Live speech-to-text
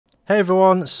Hey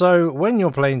everyone, so when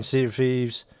you're playing Sea of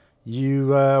Thieves, you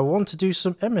want to do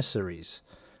some emissaries,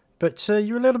 but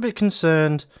you're a little bit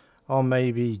concerned on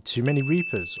maybe too many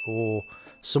Reapers or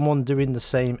someone doing the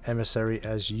same emissary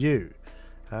as you.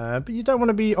 But you don't want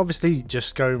to be obviously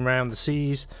just going around the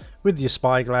seas with your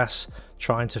spyglass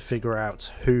trying to figure out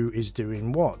who is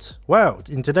doing what. Well,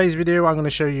 in today's video I'm going to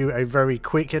show you a very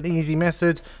quick and easy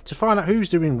method to find out who's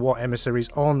doing what emissaries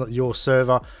on your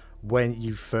server when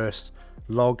you first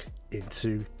log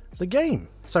into the game.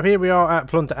 So here we are at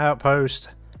Plunder Outpost,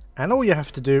 and all you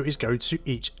have to do is go to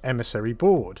each emissary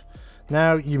board.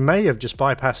 Now you may have just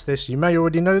bypassed this, you may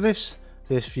already know this.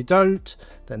 If you don't,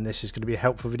 then this is going to be a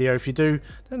helpful video. If you do,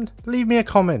 then leave me a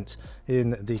comment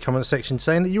in the comment section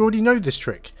saying that you already know this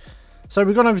trick. So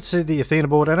we've gone over to the Athena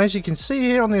board, and as you can see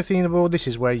here on the Athena board, this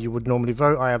is where you would normally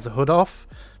vote. I have the hood off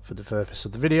for the purpose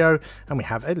of the video, and we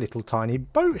have a little tiny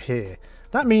boat here.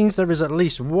 That means there is at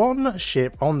least one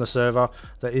ship on the server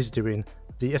that is doing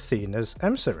the Athena's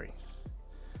emissary.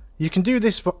 You can do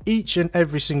this for each and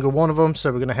every single one of them, so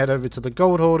we're going to head over to the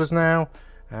gold hoarders now,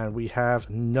 and we have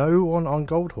no one on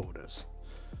gold hoarders.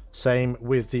 Same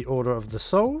with the Order of the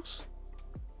Souls.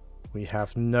 We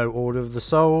have no Order of the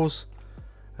Souls.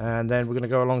 And then we're going to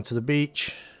go along to the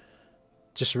beach,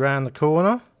 just around the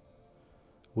corner.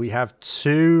 We have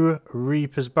 2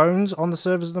 Reaper's Bones on the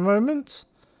servers at the moment.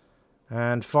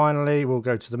 And finally, we'll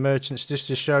go to the merchants just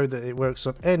to show that it works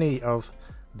on any of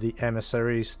the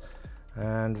emissaries.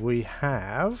 And we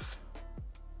have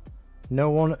no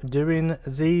one doing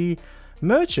the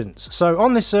merchants. So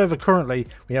on this server currently,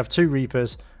 we have 2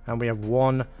 Reapers and we have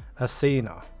 1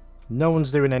 Athena. No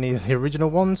one's doing any of the original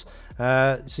ones.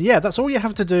 So yeah, that's all you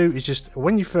have to do is just,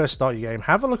 when you first start your game,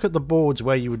 have a look at the boards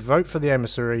where you would vote for the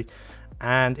emissary,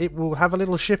 and it will have a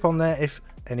little ship on there if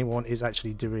anyone is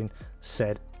actually doing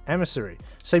said emissary.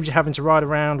 Saves you having to ride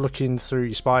around looking through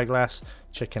your spyglass,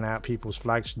 checking out people's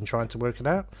flags and trying to work it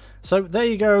out. So there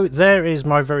you go, there is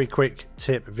my very quick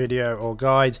tip video or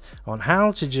guide on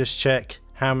how to just check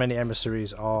how many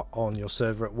emissaries are on your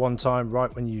server at one time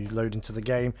right when you load into the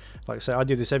game. Like I say, I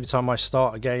do this every time I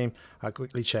start a game. I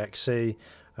quickly check, see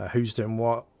who's doing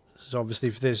what. So obviously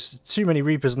if there's too many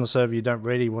Reapers on the server, you don't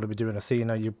really want to be doing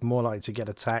Athena. You're more likely to get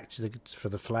attacked for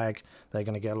the flag. They're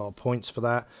going to get a lot of points for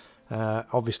that.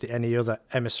 Obviously any other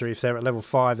emissary, if they're at level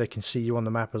 5, they can see you on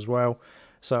the map as well.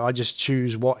 So I just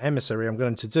choose what emissary I'm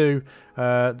going to do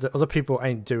that other people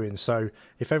ain't doing. So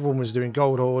if everyone was doing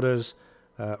gold hoarders,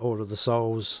 Order of the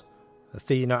Souls,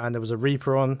 Athena, and there was a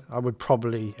Reaper on, I would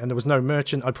probably, and there was no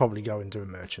merchant, I'd probably go and do a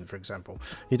merchant, for example.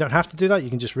 You don't have to do that, you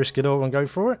can just risk it all and go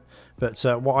for it. But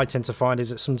what I tend to find is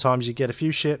that sometimes you get a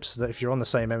few ships that if you're on the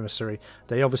same emissary,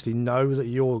 they obviously know that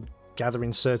you're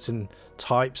gathering certain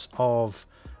types of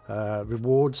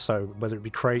rewards, so whether it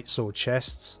be crates or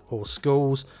chests or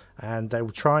skulls, and they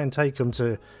will try and take them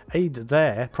to aid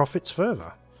their profits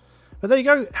further. But there you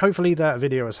go, hopefully that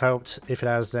video has helped. If it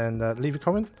has, then leave a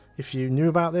comment if you knew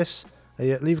about this,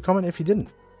 leave a comment if you didn't.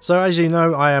 So as you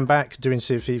know, I am back doing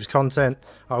Sea of Thieves content.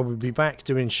 I will be back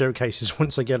doing showcases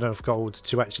once I get enough gold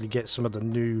to actually get some of the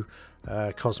new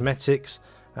cosmetics.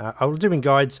 I will be doing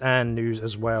guides and news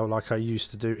as well, like I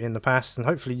used to do in the past, and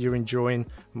hopefully you're enjoying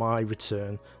my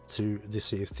return to the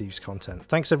Sea of Thieves content.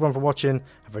 Thanks everyone for watching,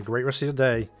 have a great rest of your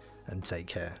day, and take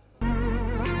care.